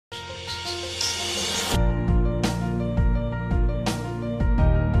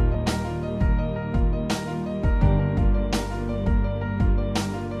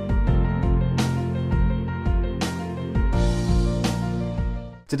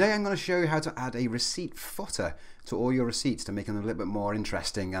Today I'm going to show you how to add a receipt footer to all your receipts to make them a little bit more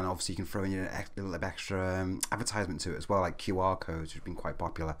interesting, and obviously you can throw in a little bit of extra advertisement to it as well, like QR codes, which have been quite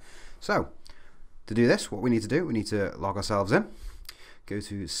popular. So to do this, what we need to do, we need to log ourselves in, go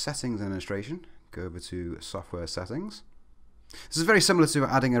to Settings and Administration, go over to Software Settings. This is very similar to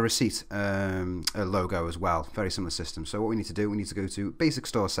adding a receipt a logo as well, very similar system. So what we need to do, we need to go to Basic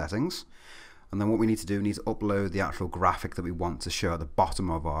Store Settings. And then what we need to do, we need to upload the actual graphic that we want to show at the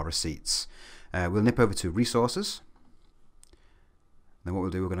bottom of our receipts. We'll nip over to Resources. Then what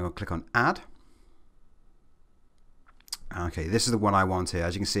we'll do, we're going to go click on Add. Okay, this is the one I want here.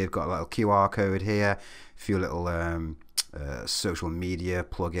 As you can see, I've got a little QR code here, a few little social media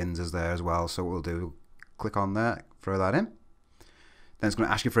plugins is there as well. So what we'll do, click on there, throw that in. Then it's going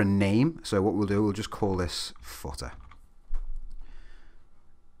to ask you for a name. So what we'll do, we'll just call this footer.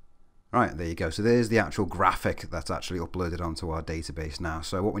 Right, there you go. So there's the actual graphic that's actually uploaded onto our database now.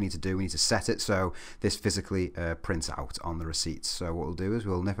 So what we need to do, we need to set it so this physically prints out on the receipts. So what we'll do is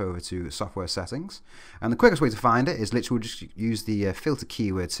we'll nip over to Software Settings. And the quickest way to find it is literally just use the filter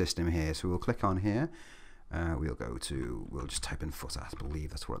keyword system here. So we'll click on here. We'll just type in footer, I believe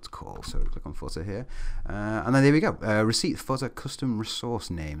that's what it's called. So click on footer here. And then there we go. Receipt footer custom resource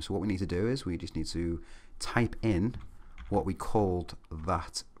name. So what we need to do is we just need to type in what we called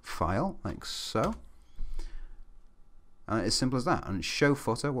that file, like so. And it's as simple as that. And show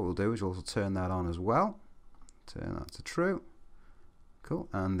footer, what we'll do is we'll also turn that on as well. Turn that to true. Cool.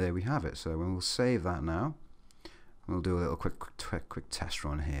 And there we have it. So when we'll save that now, we'll do a little quick test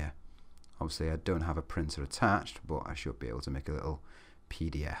run here. Obviously I don't have a printer attached, but I should be able to make a little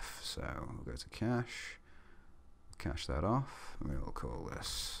PDF. So we'll go to cache that off, and we'll call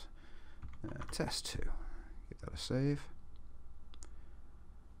this test 2. Give that a save.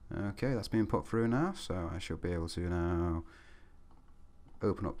 Okay, that's been put through now, so I should be able to now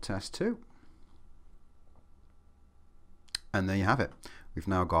open up test 2. And there you have it. We've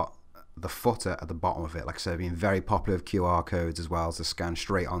now got the footer at the bottom of it. Like I said, being very popular with QR codes as well to scan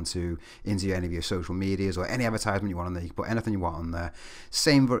straight into any of your social medias or any advertisement you want on there. You can put anything you want on there.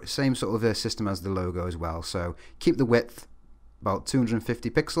 Same sort of system as the logo as well. So keep the width about 250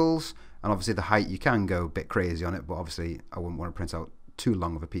 pixels, and obviously the height you can go a bit crazy on it, but obviously I wouldn't want to print out too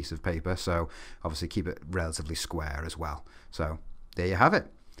long of a piece of paper, so obviously keep it relatively square as well. So there you have it.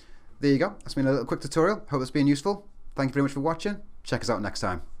 There you go. That's been a little quick tutorial. Hope it's been useful. Thank you very much for watching. Check us out next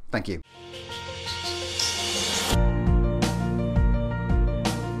time. Thank you.